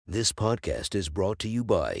This podcast is brought to you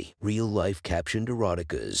by Real Life Captioned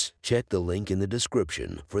Eroticas. Check the link in the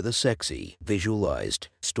description for the sexy, visualized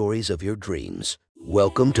stories of your dreams.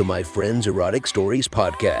 Welcome to my Friends Erotic Stories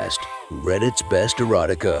podcast, Reddit's Best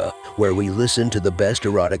Erotica, where we listen to the best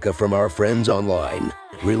erotica from our friends online.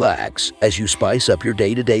 Relax as you spice up your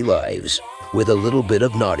day-to-day lives with a little bit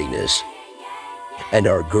of naughtiness. And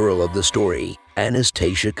our girl of the story,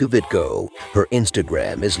 Anastasia Kvitko. Her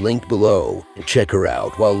Instagram is linked below. Check her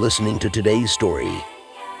out while listening to today's story.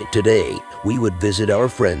 Today, we would visit our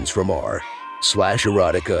friends from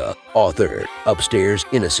r/erotica author, Upstairs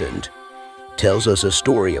Innocent. Tells us a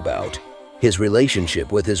story about his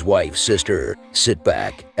relationship with his wife's sister. Sit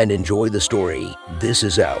back and enjoy the story. This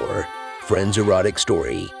is our Friends Erotic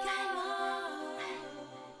Story.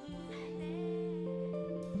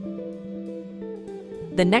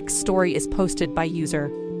 The next story is posted by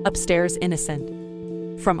user Upstairs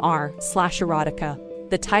Innocent from r/erotica.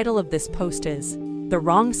 The title of this post is The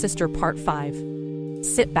Wrong Sister Part 5.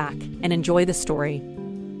 Sit back and enjoy the story.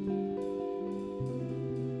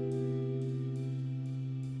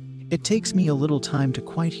 It takes me a little time to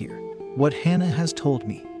quite hear what Hannah has told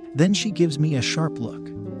me. Then she gives me a sharp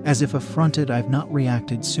look, as if affronted I've not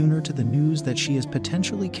reacted sooner to the news that she is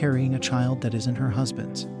potentially carrying a child that isn't her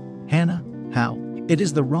husband's. Hannah, how? It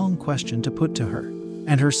is the wrong question to put to her,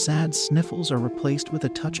 and her sad sniffles are replaced with a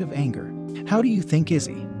touch of anger. How do you think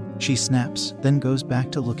Izzy? She snaps, then goes back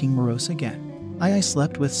to looking morose again. I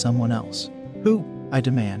slept with someone else. Who? I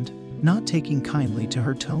demand, not taking kindly to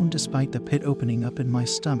her tone despite the pit opening up in my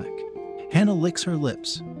stomach. Hannah licks her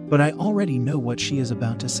lips, but I already know what she is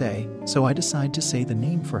about to say, so I decide to say the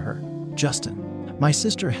name for her. Justin. My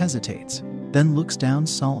sister hesitates, then looks down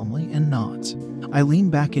solemnly and nods. I lean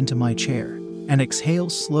back into my chair and exhale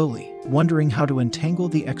slowly, wondering how to untangle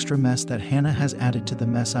the extra mess that Hannah has added to the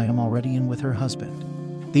mess I am already in with her husband.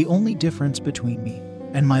 The only difference between me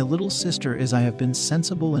and my little sister is I have been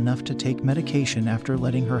sensible enough to take medication after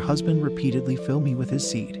letting her husband repeatedly fill me with his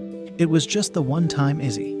seed. It was just the one time,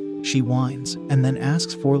 Izzy. She whines and then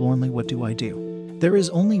asks forlornly, what do I do? There is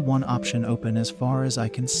only one option open as far as I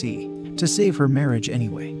can see, to save her marriage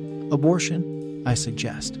anyway. Abortion, I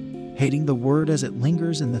suggest, hating the word as it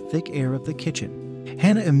lingers in the thick air of the kitchen.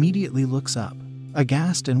 Hannah immediately looks up,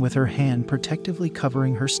 aghast and with her hand protectively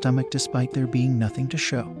covering her stomach despite there being nothing to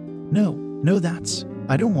show. No,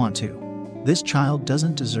 I don't want to. This child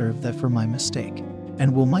doesn't deserve that for my mistake,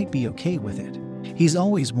 and Will might be okay with it. He's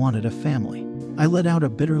always wanted a family. I let out a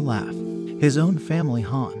bitter laugh. His own family,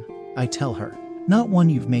 Han, I tell her, not one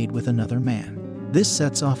you've made with another man. This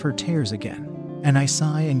sets off her tears again, and I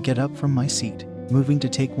sigh and get up from my seat, moving to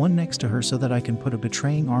take one next to her so that I can put a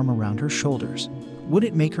betraying arm around her shoulders. Would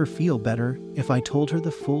it make her feel better if I told her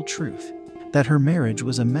the full truth? That her marriage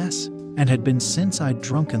was a mess, and had been since I'd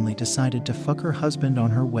drunkenly decided to fuck her husband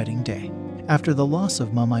on her wedding day. After the loss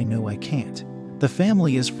of Mum, I know I can't. The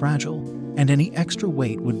family is fragile, and any extra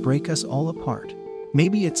weight would break us all apart.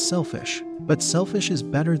 Maybe it's selfish, but selfish is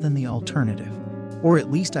better than the alternative. Or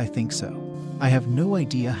at least I think so. I have no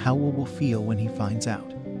idea how Will feel when he finds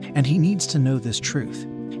out. And he needs to know this truth.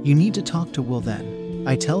 You need to talk to Will then,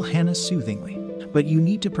 I tell Hannah soothingly. But you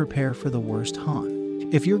need to prepare for the worst, Han.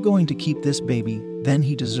 If you're going to keep this baby, then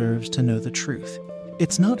he deserves to know the truth.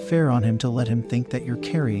 It's not fair on him to let him think that you're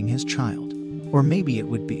carrying his child. Or maybe it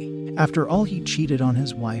would be. After all, he cheated on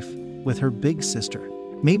his wife with her big sister.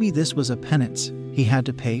 Maybe this was a penance he had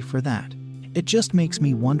to pay for that. It just makes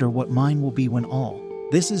me wonder what mine will be when all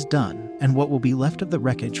this is done, and what will be left of the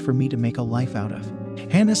wreckage for me to make a life out of.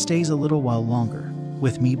 Hannah stays a little while longer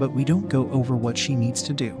with me, but we don't go over what she needs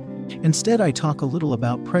to do. Instead, I talk a little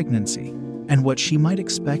about pregnancy and what she might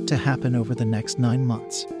expect to happen over the next 9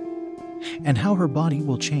 months, and how her body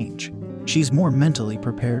will change. She's more mentally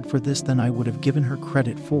prepared for this than I would have given her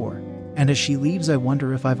credit for, and as she leaves, I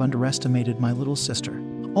wonder if I've underestimated my little sister.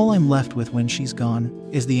 All I'm left with when she's gone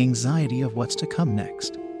is the anxiety of what's to come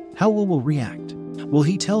next. How Will react? Will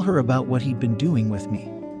he tell her about what he'd been doing with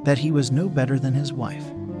me? That he was no better than his wife?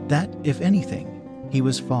 That, if anything, he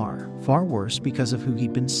was far, far worse because of who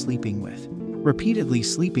he'd been sleeping with. Repeatedly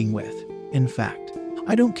sleeping with, in fact.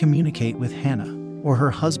 I don't communicate with Hannah or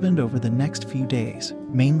her husband over the next few days,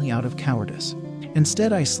 mainly out of cowardice.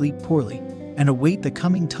 Instead, I sleep poorly and await the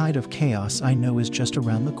coming tide of chaos I know is just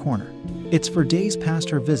around the corner. It's for days past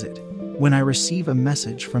her visit when I receive a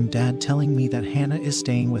message from Dad telling me that Hannah is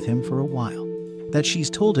staying with him for a while, that she's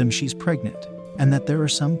told him she's pregnant, and that there are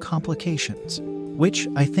some complications, which,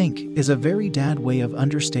 I think, is a very dad way of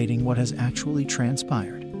understating what has actually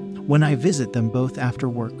transpired. When I visit them both after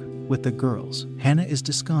work with the girls, Hannah is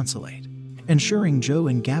disconsolate, ensuring Joe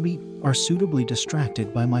and Gabby are suitably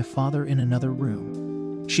distracted by my father in another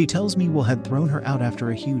room. She tells me Will had thrown her out after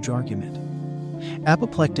a huge argument.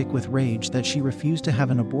 Apoplectic with rage that she refused to have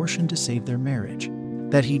an abortion to save their marriage,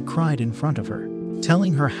 that he'd cried in front of her,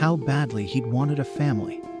 telling her how badly he'd wanted a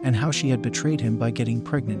family and how she had betrayed him by getting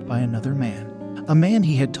pregnant by another man. A man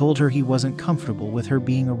he had told her he wasn't comfortable with her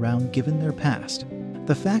being around given their past.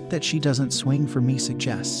 The fact that she doesn't swing for me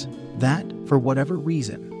suggests that, for whatever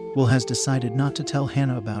reason, Will has decided not to tell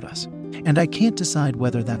Hannah about us, and I can't decide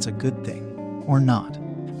whether that's a good thing or not.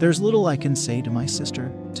 There's little I can say to my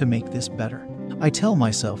sister to make this better. I tell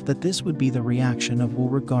myself that this would be the reaction of Will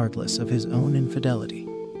regardless of his own infidelity.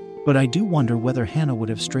 But I do wonder whether Hannah would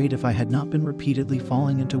have strayed if I had not been repeatedly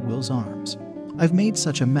falling into Will's arms. I've made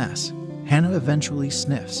such a mess, Hannah eventually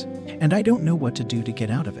sniffs, and I don't know what to do to get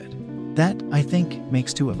out of it. That, I think,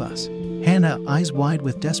 makes two of us. Hannah, eyes wide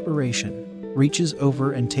with desperation, reaches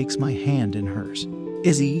over and takes my hand in hers.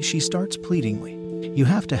 Izzy, she starts pleadingly. You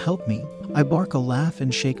have to help me. I bark a laugh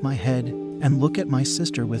and shake my head and look at my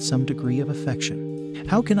sister with some degree of affection.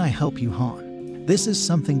 How can I help you, Han? This is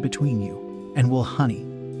something between you and Will, honey.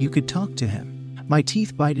 You could talk to him. My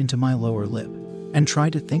teeth bite into my lower lip and try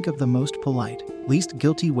to think of the most polite, least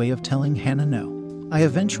guilty way of telling Hannah no. I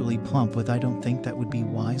eventually plump with I don't think that would be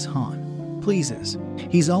wise, Han. Pleases.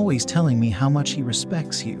 He's always telling me how much he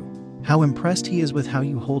respects you, how impressed he is with how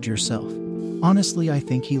you hold yourself. Honestly, I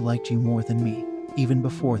think he liked you more than me, even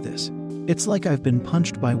before this. It's like I've been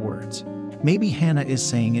punched by words. Maybe Hannah is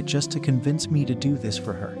saying it just to convince me to do this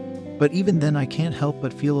for her. But even then I can't help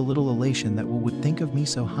but feel a little elation that Will would think of me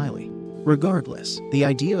so highly. Regardless, the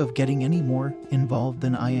idea of getting any more involved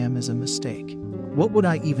than I am is a mistake. What would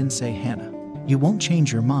I even say, Hannah? You won't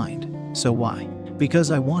change your mind, so why?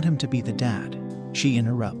 Because I want him to be the dad. She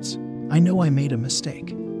interrupts. I know I made a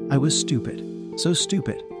mistake. I was stupid. So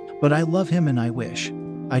stupid. But I love him and I wish.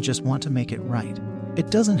 I just want to make it right.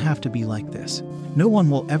 It doesn't have to be like this. No one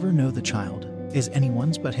will ever know the child is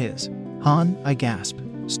anyone's but his. Han, I gasp,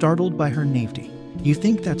 startled by her naivety. You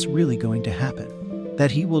think that's really going to happen?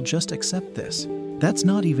 That he will just accept this? That's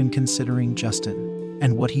not even considering Justin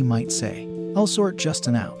and what he might say. I'll sort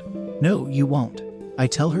Justin out. No, you won't. I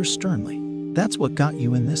tell her sternly. That's what got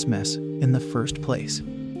you in this mess in the first place.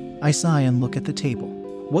 I sigh and look at the table.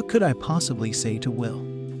 What could I possibly say to Will?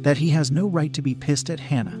 That he has no right to be pissed at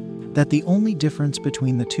Hannah. That the only difference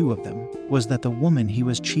between the two of them was that the woman he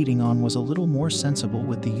was cheating on was a little more sensible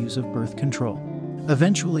with the use of birth control.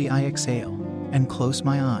 Eventually I exhale and close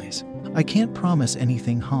my eyes. I can't promise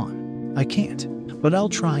anything, Han. I can't, but I'll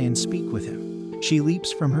try and speak with him. She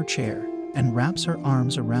leaps from her chair and wraps her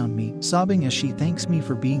arms around me, sobbing as she thanks me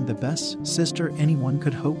for being the best sister anyone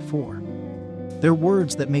could hope for. They're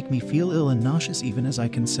words that make me feel ill and nauseous even as I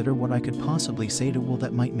consider what I could possibly say to Will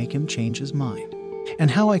that might make him change his mind. And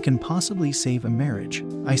how I can possibly save a marriage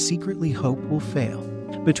I secretly hope will fail.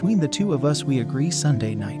 Between the two of us we agree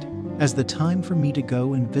Sunday night as the time for me to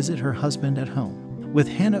go and visit her husband at home, with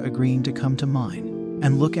Hannah agreeing to come to mine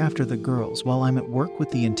and look after the girls while I'm at work with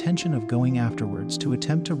the intention of going afterwards to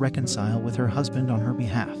attempt to reconcile with her husband on her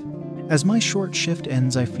behalf. As my short shift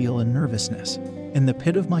ends, I feel a nervousness in the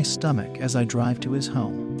pit of my stomach as I drive to his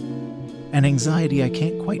home. An anxiety I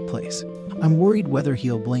can't quite place. I'm worried whether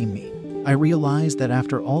he'll blame me. I realize that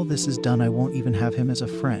after all this is done I won't even have him as a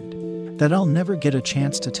friend, that I'll never get a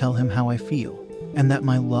chance to tell him how I feel, and that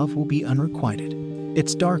my love will be unrequited.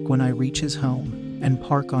 It's dark when I reach his home and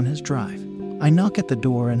park on his drive. I knock at the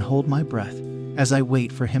door and hold my breath as I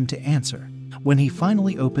wait for him to answer. When he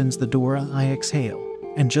finally opens the door, I exhale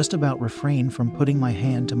and just about refrain from putting my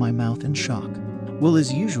hand to my mouth in shock. Will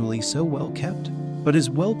is usually so well kept, but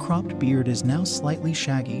his well-cropped beard is now slightly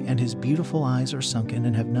shaggy and his beautiful eyes are sunken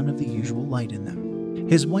and have none of the usual light in them.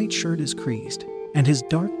 His white shirt is creased, and his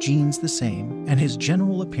dark jeans the same, and his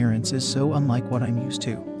general appearance is so unlike what I'm used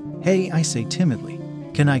to. Hey, I say timidly.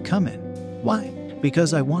 Can I come in? Why?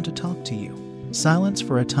 Because I want to talk to you. Silence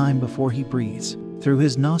for a time before he breathes through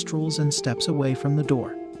his nostrils and steps away from the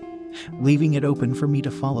door, leaving it open for me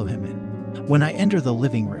to follow him in. When I enter the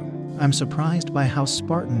living room, I'm surprised by how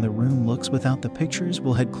Spartan the room looks without the pictures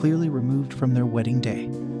Will had clearly removed from their wedding day.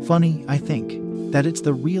 Funny, I think, that it's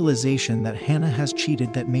the realization that Hannah has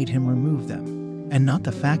cheated that made him remove them, and not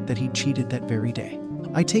the fact that he cheated that very day.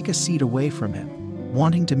 I take a seat away from him,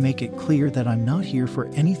 wanting to make it clear that I'm not here for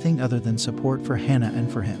anything other than support for Hannah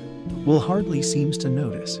and for him. Will hardly seems to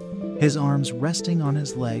notice, his arms resting on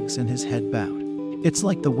his legs and his head bowed. It's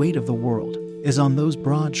like the weight of the world is on those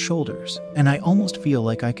broad shoulders, and I almost feel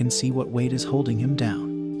like I can see what weight is holding him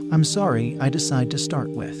down. I'm sorry, I decide to start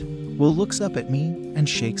with. Will looks up at me and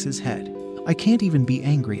shakes his head. I can't even be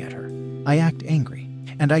angry at her. I act angry.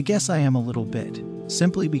 And I guess I am a little bit,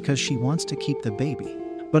 simply because she wants to keep the baby.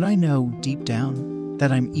 But I know, deep down,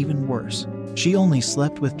 that I'm even worse. She only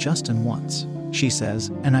slept with Justin once, she says,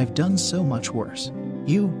 and I've done so much worse.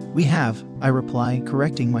 We have, I reply,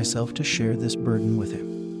 correcting myself to share this burden with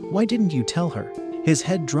him. Why didn't you tell her? His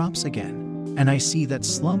head drops again, and I see that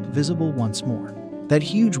slump visible once more. That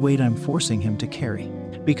huge weight I'm forcing him to carry.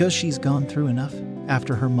 Because she's gone through enough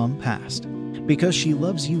after her mom passed. Because she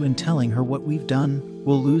loves you and telling her what we've done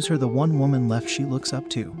will lose her the one woman left she looks up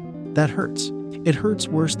to. That hurts. It hurts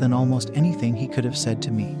worse than almost anything he could have said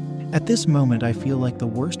to me. At this moment I feel like the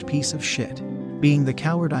worst piece of shit. Being the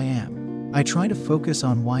coward I am, I try to focus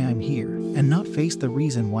on why I'm here and not face the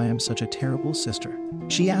reason why I'm such a terrible sister.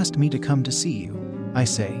 She asked me to come to see you, I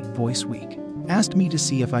say, voice weak. Asked me to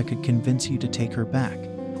see if I could convince you to take her back.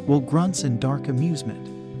 Will grunts in dark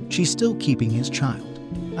amusement. She's still keeping his child.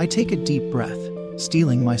 I take a deep breath,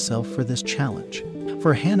 steeling myself for this challenge.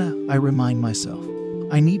 For Hannah, I remind myself,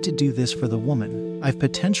 I need to do this for the woman I've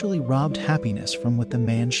potentially robbed happiness from with the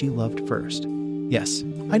man she loved first. Yes,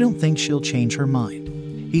 I don't think she'll change her mind.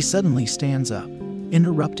 He suddenly stands up,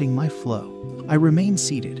 interrupting my flow. I remain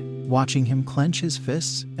seated, watching him clench his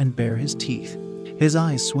fists and bare his teeth. His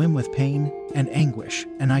eyes swim with pain and anguish,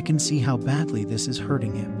 and I can see how badly this is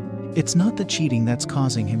hurting him. It's not the cheating that's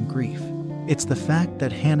causing him grief. It's the fact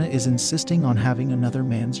that Hannah is insisting on having another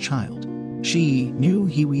man's child. She knew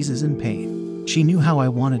he wheezes in pain. She knew how I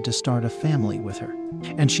wanted to start a family with her.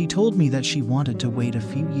 And she told me that she wanted to wait a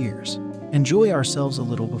few years, enjoy ourselves a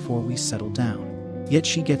little before we settle down. Yet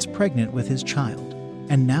she gets pregnant with his child.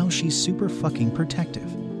 And now she's super fucking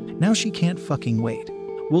protective. Now she can't fucking wait.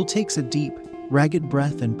 Will takes a deep, ragged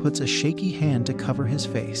breath and puts a shaky hand to cover his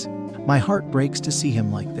face. My heart breaks to see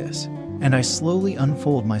him like this, and I slowly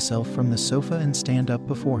unfold myself from the sofa and stand up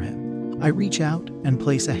before him. I reach out and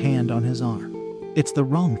place a hand on his arm. It's the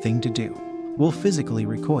wrong thing to do. Will physically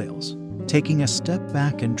recoils, taking a step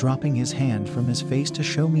back and dropping his hand from his face to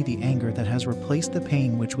show me the anger that has replaced the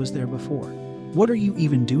pain which was there before. What are you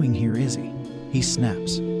even doing here, Izzy? He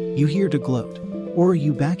snaps. You here to gloat? Or are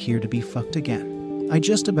you back here to be fucked again? I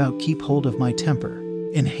just about keep hold of my temper,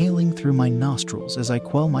 inhaling through my nostrils as I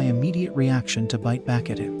quell my immediate reaction to bite back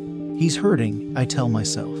at him. He's hurting, I tell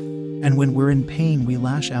myself. And when we're in pain, we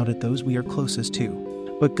lash out at those we are closest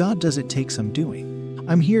to. But God, does it take some doing?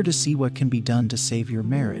 I'm here to see what can be done to save your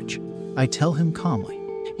marriage, I tell him calmly.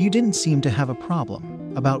 You didn't seem to have a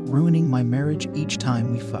problem about ruining my marriage each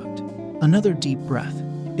time we fucked. Another deep breath.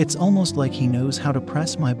 It's almost like he knows how to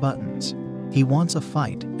press my buttons. He wants a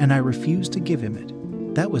fight, and I refuse to give him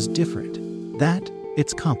it. That was different.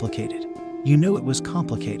 It's complicated. You know it was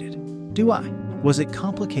complicated. Do I? Was it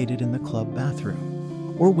complicated in the club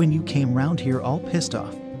bathroom? Or when you came round here all pissed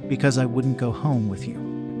off because I wouldn't go home with you?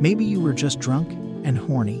 Maybe you were just drunk and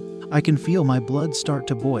horny. I can feel my blood start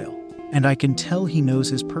to boil. And I can tell he knows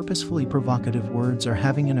his purposefully provocative words are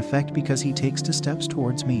having an effect because he takes 2 steps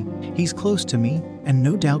towards me. He's close to me, and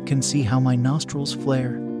no doubt can see how my nostrils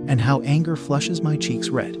flare, and how anger flushes my cheeks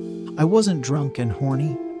red. I wasn't drunk and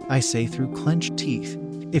horny, I say through clenched teeth.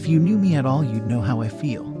 If you knew me at all, you'd know how I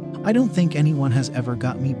feel. I don't think anyone has ever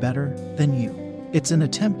got me better than you. It's an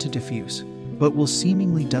attempt to diffuse, but Will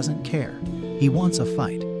seemingly doesn't care. He wants a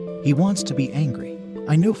fight. He wants to be angry.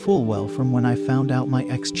 I know full well from when I found out my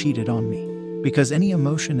ex cheated on me, because any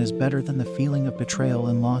emotion is better than the feeling of betrayal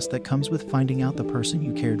and loss that comes with finding out the person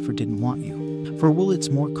you cared for didn't want you. For Will, it's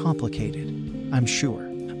more complicated, I'm sure,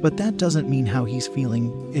 but that doesn't mean how he's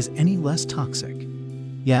feeling is any less toxic.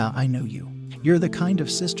 Yeah, I know you. You're the kind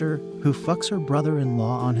of sister who fucks her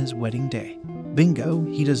brother-in-law on his wedding day. Bingo,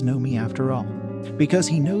 he does know me after all, because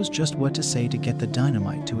he knows just what to say to get the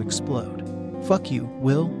dynamite to explode. Fuck you,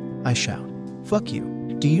 Will, I shout. Fuck you.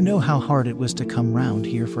 Do you know how hard it was to come round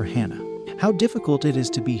here for Hannah? How difficult it is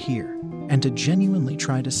to be here, and to genuinely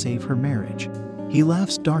try to save her marriage? He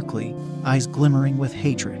laughs darkly, eyes glimmering with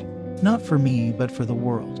hatred. Not for me, but for the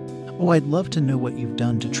world. Oh, I'd love to know what you've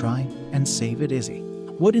done to try and save it, Izzy.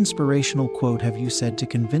 What inspirational quote have you said to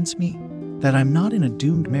convince me that I'm not in a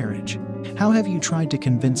doomed marriage? How have you tried to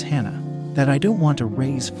convince Hannah that I don't want to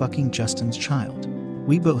raise fucking Justin's child?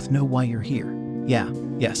 We both know why you're here.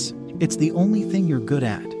 Yes. It's the only thing you're good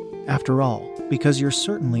at, after all, because you're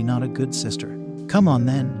certainly not a good sister. Come on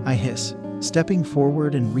then, I hiss, stepping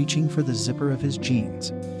forward and reaching for the zipper of his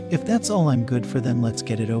jeans. If that's all I'm good for, then let's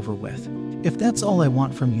get it over with. If that's all I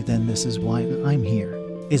want from you, then this is why I'm here,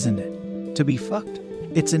 isn't it? To be fucked?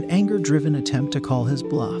 It's an anger-driven attempt to call his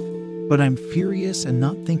bluff, but I'm furious and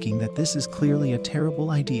not thinking that this is clearly a terrible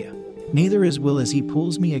idea. Neither is Will as he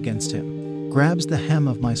pulls me against him, grabs the hem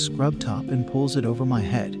of my scrub top and pulls it over my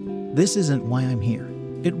head. This isn't why I'm here.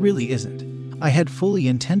 It really isn't. I had fully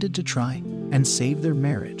intended to try and save their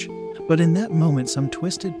marriage. But in that moment, some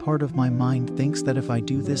twisted part of my mind thinks that if I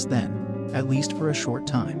do this, then, at least for a short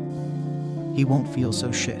time, he won't feel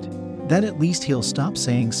so shit. That at least he'll stop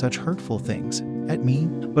saying such hurtful things at me.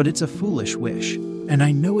 But it's a foolish wish. And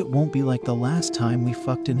I know it won't be like the last time we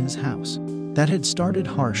fucked in his house. That had started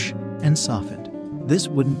harsh and softened. This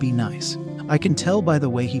wouldn't be nice. I can tell by the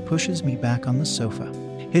way he pushes me back on the sofa.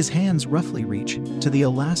 His hands roughly reach to the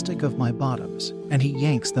elastic of my bottoms, and he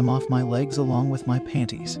yanks them off my legs along with my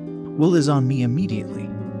panties. Will is on me immediately,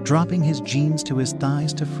 dropping his jeans to his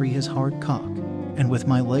thighs to free his hard cock, and with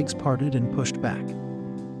my legs parted and pushed back,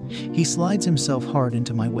 he slides himself hard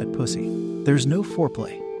into my wet pussy. There's no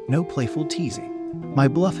foreplay, no playful teasing. My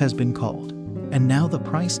bluff has been called, and now the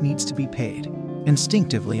price needs to be paid.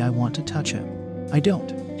 Instinctively, I want to touch him. I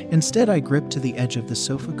don't. Instead, I grip to the edge of the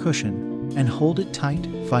sofa cushion and hold it tight,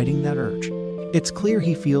 fighting that urge. It's clear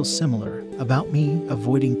he feels similar about me,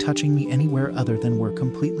 avoiding touching me anywhere other than where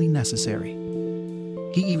completely necessary.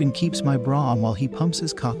 He even keeps my bra on while he pumps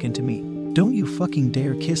his cock into me. Don't you fucking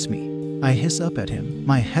dare kiss me. I hiss up at him,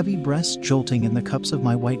 my heavy breasts jolting in the cups of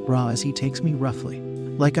my white bra as he takes me roughly,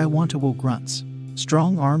 like I want to will grunts.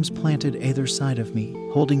 Strong arms planted either side of me,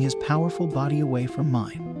 holding his powerful body away from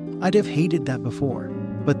mine. I'd have hated that before,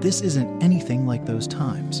 but this isn't anything like those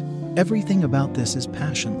times. Everything about this is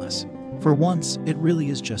passionless. For once, it really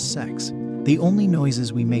is just sex. The only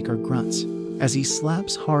noises we make are grunts, as he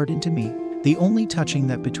slaps hard into me, the only touching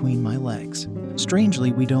that between my legs.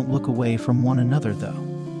 Strangely, we don't look away from one another though,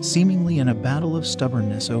 seemingly in a battle of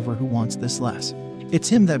stubbornness over who wants this less. It's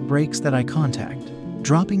him that breaks that eye contact,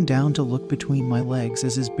 dropping down to look between my legs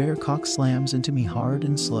as his bare cock slams into me hard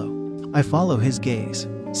and slow. I follow his gaze,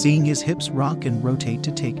 seeing his hips rock and rotate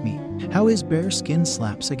to take me, how his bare skin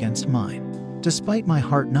slaps against mine. Despite my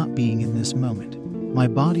heart not being in this moment, my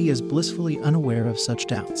body is blissfully unaware of such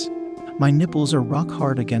doubts. My nipples are rock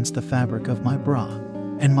hard against the fabric of my bra,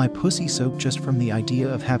 and my pussy soaked just from the idea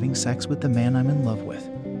of having sex with the man I'm in love with.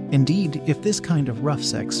 Indeed, if this kind of rough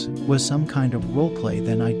sex was some kind of roleplay,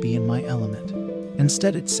 then I'd be in my element.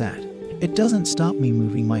 Instead, it's sad. It doesn't stop me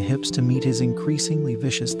moving my hips to meet his increasingly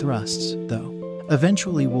vicious thrusts, though.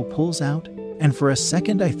 Eventually, Will pulls out, and for a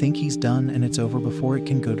second I think he's done and it's over before it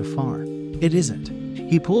can go too far. It isn't.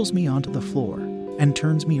 He pulls me onto the floor and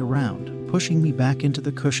turns me around, pushing me back into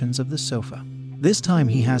the cushions of the sofa. This time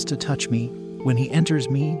he has to touch me. When he enters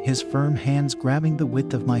me, his firm hands grabbing the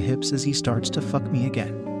width of my hips as he starts to fuck me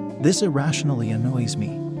again. This irrationally annoys me,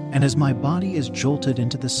 and as my body is jolted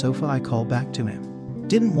into the sofa, I call back to him.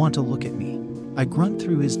 Didn't want to look at me. I grunt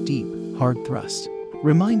through his deep, hard thrust.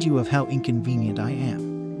 Remind you of how inconvenient I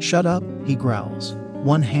am. Shut up, he growls,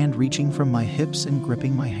 one hand reaching from my hips and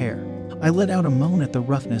gripping my hair. I let out a moan at the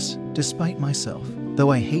roughness, despite myself,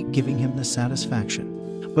 though I hate giving him the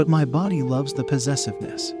satisfaction. But my body loves the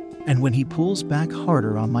possessiveness, and when he pulls back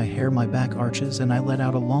harder on my hair, my back arches and I let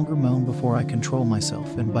out a longer moan before I control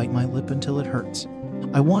myself and bite my lip until it hurts.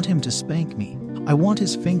 I want him to spank me. I want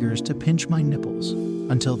his fingers to pinch my nipples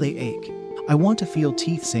until they ache. I want to feel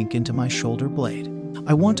teeth sink into my shoulder blade.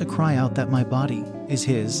 I want to cry out that my body is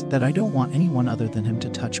his, that I don't want anyone other than him to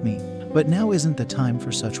touch me. But now isn't the time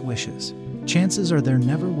for such wishes. Chances are there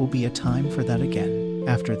never will be a time for that again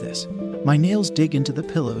after this. My nails dig into the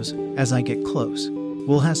pillows as I get close.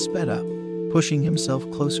 Will has sped up, pushing himself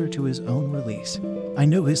closer to his own release. I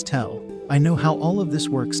know his tell. I know how all of this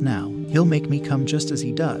works now. He'll make me come just as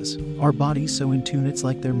he does. Our bodies so in tune it's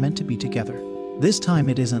like they're meant to be together. This time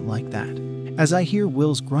it isn't like that. As I hear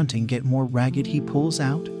Will's grunting get more ragged, he pulls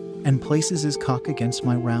out and places his cock against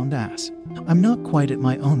my round ass. I'm not quite at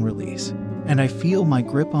my own release, and I feel my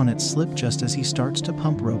grip on it slip just as he starts to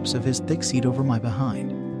pump ropes of his thick seat over my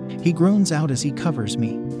behind. He groans out as he covers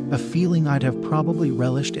me, a feeling I'd have probably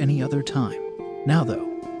relished any other time. Now though,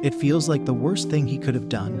 it feels like the worst thing he could have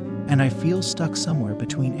done, and I feel stuck somewhere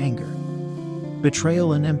between anger,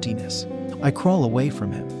 betrayal, and emptiness. I crawl away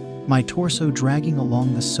from him, my torso dragging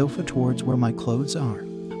along the sofa towards where my clothes are.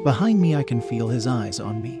 Behind me I can feel his eyes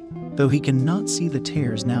on me, though he cannot see the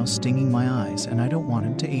tears now stinging my eyes, and I don't want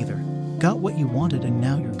him to either. Got what you wanted and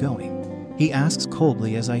now you're going? He asks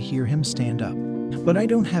coldly as I hear him stand up. But I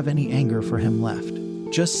don't have any anger for him left,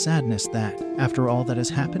 just sadness that, after all that has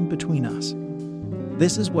happened between us,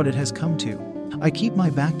 this is what it has come to. I keep my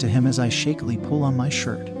back to him as I shakily pull on my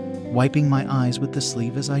shirt, wiping my eyes with the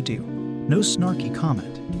sleeve as I do. No snarky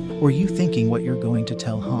comment. Or you thinking what you're going to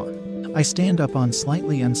tell Han? I stand up on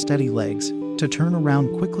slightly unsteady legs to turn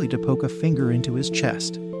around quickly to poke a finger into his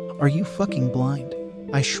chest. Are you fucking blind?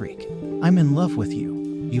 I shriek. I'm in love with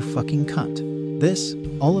you, you fucking cunt.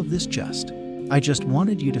 All of this just. I just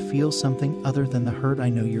wanted you to feel something other than the hurt I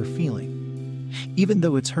know you're feeling. Even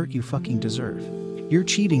though it's hurt you fucking deserve. You're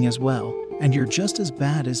cheating as well, and you're just as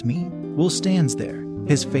bad as me. Will stands there,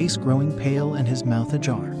 his face growing pale and his mouth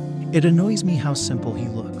ajar. It annoys me how simple he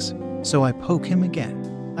looks, so I poke him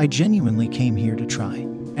again. I genuinely came here to try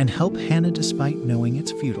and help Hannah despite knowing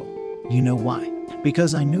it's futile. You know why?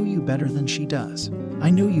 Because I know you better than she does. I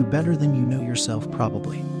know you better than you know yourself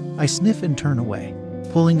probably. I sniff and turn away,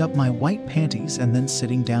 pulling up my white panties and then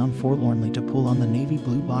sitting down forlornly to pull on the navy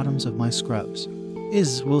blue bottoms of my scrubs.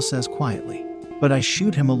 Will says quietly, but I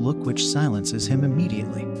shoot him a look which silences him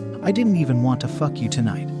immediately. I didn't even want to fuck you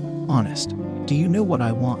tonight. Honest. Do you know what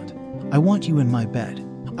I want? I want you in my bed.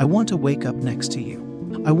 I want to wake up next to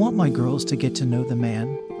you. I want my girls to get to know the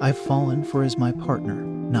man I've fallen for as my partner,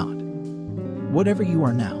 not whatever you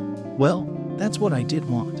are now. Well, that's what I did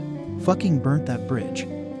want. Fucking burnt that bridge,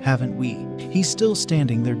 haven't we? He's still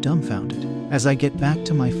standing there dumbfounded as I get back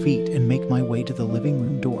to my feet and make my way to the living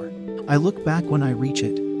room door. I look back when I reach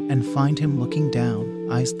it and find him looking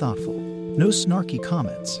down, eyes thoughtful. No snarky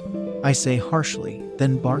comments. I say harshly,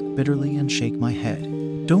 then bark bitterly and shake my head.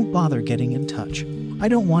 Don't bother getting in touch. I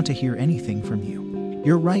don't want to hear anything from you.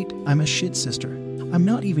 You're right, I'm a shit sister. I'm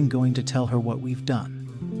not even going to tell her what we've done.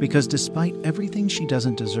 Because despite everything, she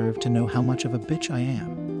doesn't deserve to know how much of a bitch I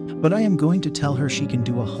am. But I am going to tell her she can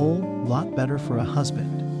do a whole lot better for a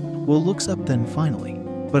husband. Will looks up then finally,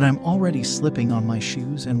 but I'm already slipping on my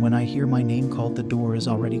shoes, and when I hear my name called, the door is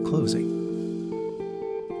already closing.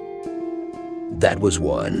 That was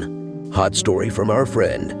one hot story from our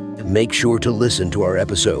friend. Make sure to listen to our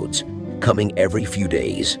episodes coming every few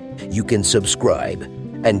days. You can subscribe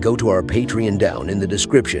and go to our Patreon down in the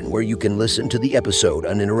description where you can listen to the episode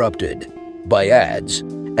uninterrupted by ads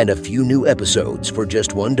and a few new episodes for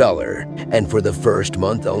just $1. And for the first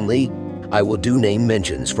month only, I will do name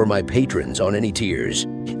mentions for my patrons on any tiers.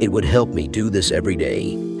 It would help me do this every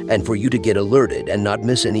day and for you to get alerted and not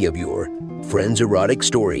miss any of your friends' erotic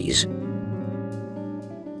stories.